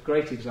work is a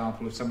great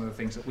example of some of the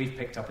things that we've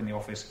picked up in the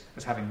office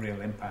as having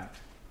real impact.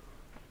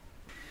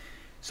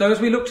 So as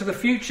we look to the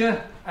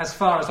future, as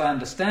far as I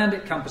understand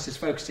it, Compass is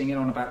focusing in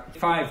on about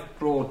 5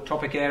 broad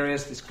topic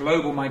areas: this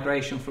global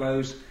migration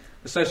flows,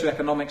 the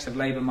socioeconomics of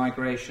labour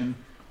migration,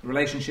 the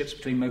relationships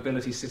between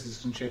mobility,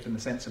 citizenship and the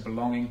sense of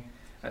belonging,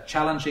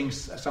 challenging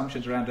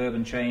assumptions around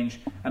urban change,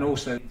 and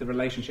also the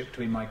relationship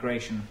between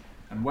migration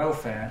and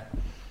welfare.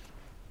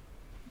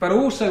 But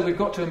also we've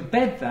got to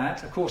embed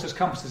that, of course, as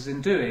Compass has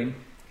been doing,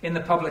 in the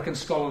public and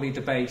scholarly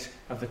debate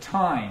of the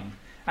time.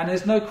 And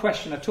there's no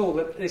question at all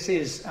that this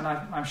is, and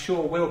I'm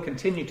sure will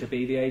continue to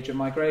be, the age of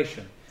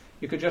migration.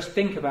 You could just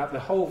think about the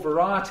whole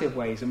variety of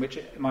ways in which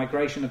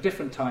migration of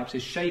different types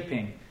is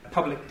shaping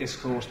public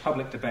discourse,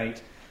 public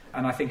debate,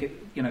 and I think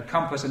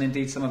Compass and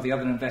indeed some of the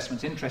other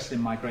investments interested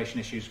in migration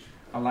issues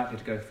are likely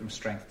to go from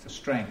strength to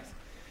strength.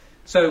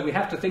 So we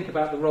have to think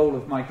about the role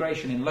of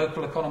migration in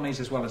local economies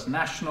as well as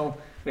national.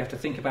 We have to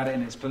think about it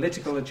in its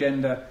political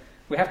agenda.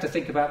 We have to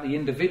think about the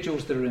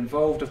individuals that are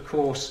involved, of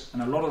course,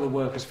 and a lot of the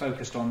work is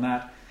focused on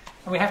that.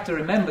 And we have to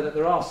remember that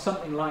there are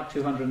something like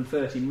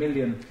 230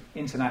 million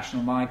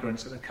international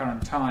migrants at the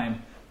current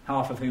time,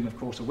 half of whom, of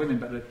course, are women,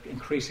 but an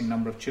increasing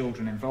number of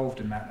children involved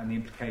in that and the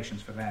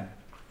implications for them.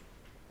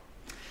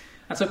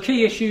 And so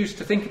key issues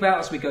to think about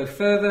as we go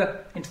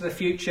further into the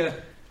future.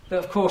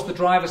 Of course, the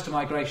drivers to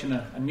migration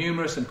are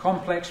numerous and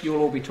complex.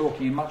 You'll all be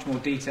talking in much more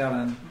detail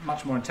and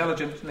much more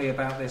intelligently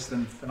about this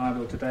than I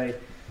will today.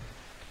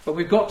 But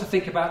we've got to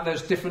think about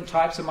those different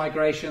types of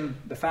migration,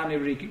 the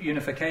family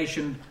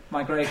reunification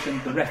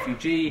migration, the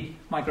refugee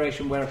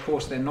migration, where, of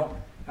course, they're not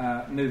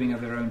moving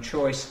of their own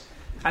choice,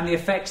 and the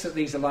effects that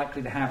these are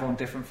likely to have on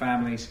different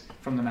families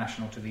from the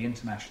national to the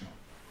international.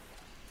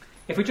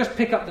 If we just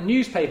pick up the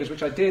newspapers,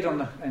 which I did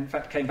in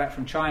fact came back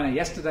from China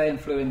yesterday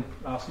and flew in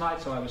last night,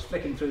 so I was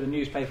flicking through the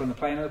newspaper on the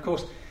plane, and of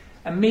course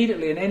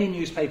immediately in any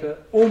newspaper,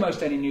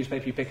 almost any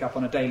newspaper you pick up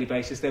on a daily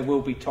basis, there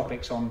will be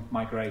topics on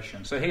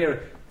migration. So here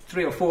are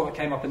 3 or 4 that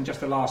came up in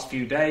just the last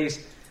few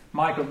days.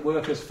 Migrant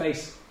workers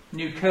face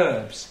new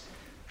curbs.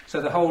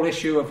 So the whole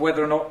issue of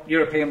whether or not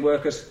European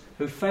workers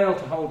who fail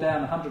to hold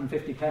down a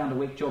 £150 a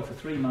week job for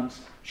 3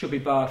 months should be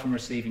barred from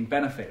receiving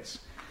benefits.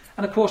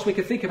 And of course we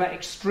could think about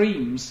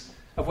extremes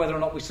of whether or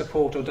not we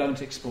support or don't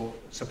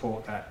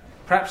support that.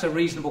 Perhaps a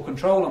reasonable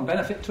control on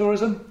benefit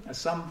tourism, as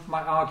some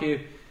might argue.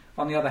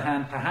 On the other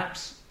hand,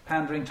 perhaps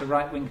pandering to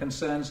right-wing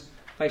concerns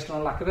based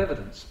on a lack of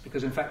evidence,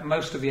 because in fact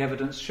most of the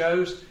evidence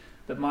shows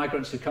that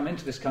migrants who come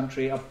into this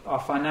country are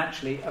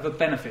financially of a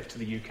benefit to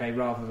the UK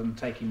rather than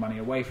taking money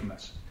away from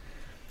us.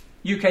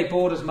 UK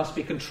borders must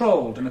be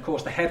controlled, and of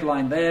course the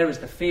headline there is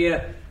the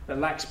fear that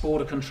lax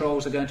border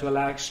controls are going to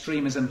allow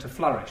extremism to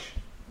flourish.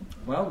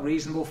 Well,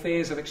 reasonable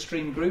fears of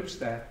extreme groups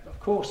there. Of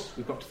course,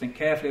 we've got to think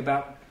carefully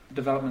about the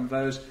development of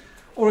those,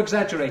 or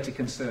exaggerated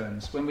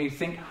concerns. When we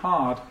think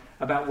hard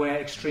about where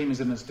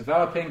extremism is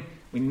developing,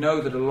 we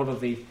know that a lot of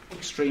the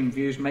extreme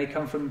views may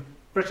come from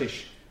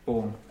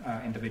British-born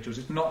individuals.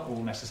 It's not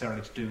all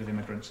necessarily to do with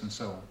immigrants and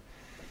so on.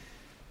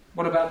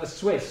 What about the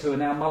Swiss, who are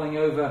now mulling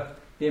over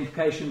the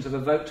implications of a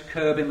vote to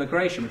curb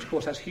immigration, which of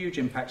course has huge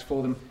impacts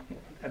for them,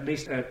 at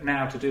least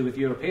now to do with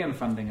European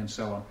funding and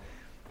so on?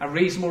 A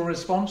reasonable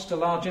response to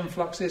large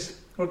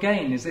influxes? Or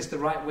again, is this the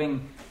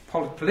right-wing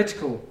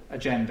political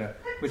agenda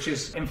which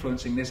is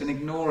influencing this and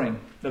ignoring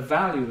the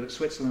value that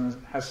Switzerland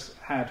has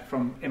had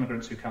from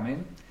immigrants who come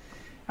in.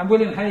 And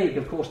William Hague,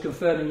 of course,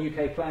 confirming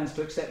UK plans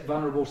to accept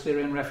vulnerable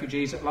Syrian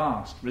refugees at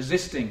last,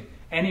 resisting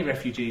any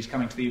refugees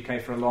coming to the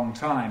UK for a long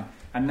time,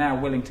 and now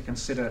willing to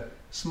consider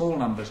small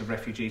numbers of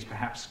refugees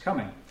perhaps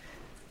coming.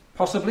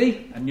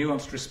 Possibly a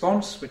nuanced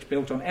response which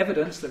built on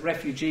evidence that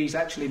refugees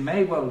actually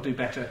may well do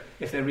better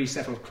if they're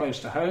resettled close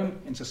to home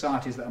in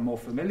societies that are more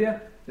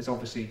familiar. There's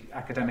obviously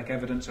academic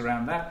evidence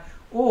around that.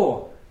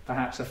 Or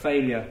perhaps a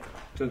failure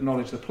to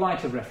acknowledge the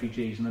plight of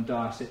refugees in a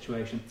dire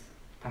situation,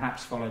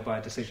 perhaps followed by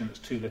a decision that's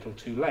too little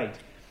too late.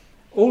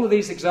 All of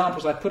these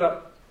examples I put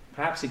up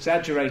perhaps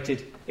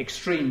exaggerated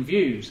extreme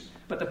views,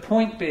 but the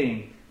point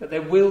being that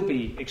there will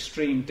be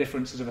extreme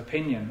differences of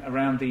opinion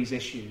around these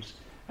issues.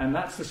 And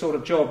that's the sort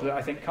of job that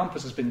I think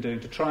Compass has been doing,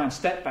 to try and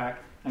step back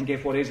and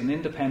give what is an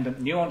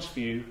independent, nuanced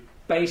view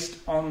based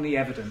on the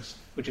evidence,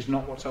 which is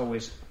not what's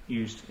always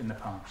used in the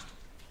past.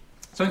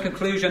 So in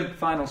conclusion,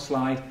 final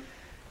slide,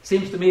 it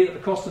seems to me that the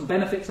costs and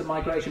benefits of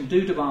migration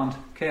do demand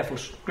careful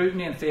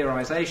scrutiny and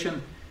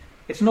theorisation.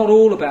 It's not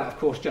all about, of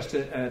course, just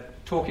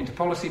talking to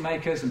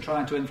policymakers and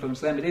trying to influence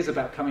them. It is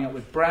about coming up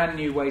with brand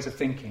new ways of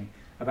thinking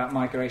about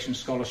migration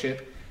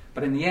scholarship.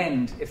 But in the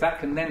end, if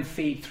that can then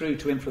feed through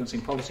to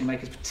influencing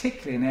policymakers,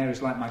 particularly in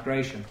areas like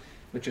migration,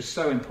 which is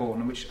so important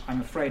and which I'm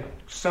afraid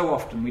so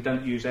often we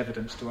don't use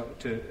evidence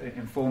to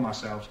inform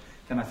ourselves,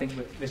 then I think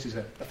that this is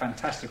a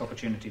fantastic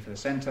opportunity for the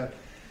Centre.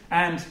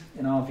 And,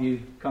 in our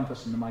view,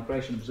 Compass and the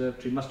Migration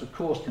Observatory must, of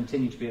course,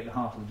 continue to be at the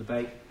heart of the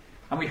debate.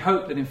 And we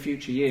hope that in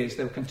future years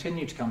they'll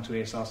continue to come to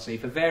ESRC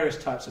for various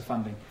types of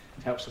funding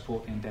to help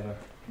support the endeavour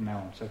from now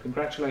on. So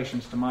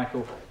congratulations to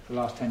Michael for the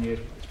last 10 years.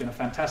 It's been a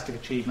fantastic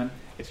achievement.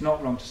 It's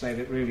not wrong to say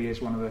that it really is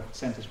one of the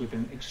centres we've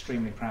been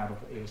extremely proud of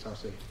at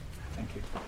ESRC. Thank you.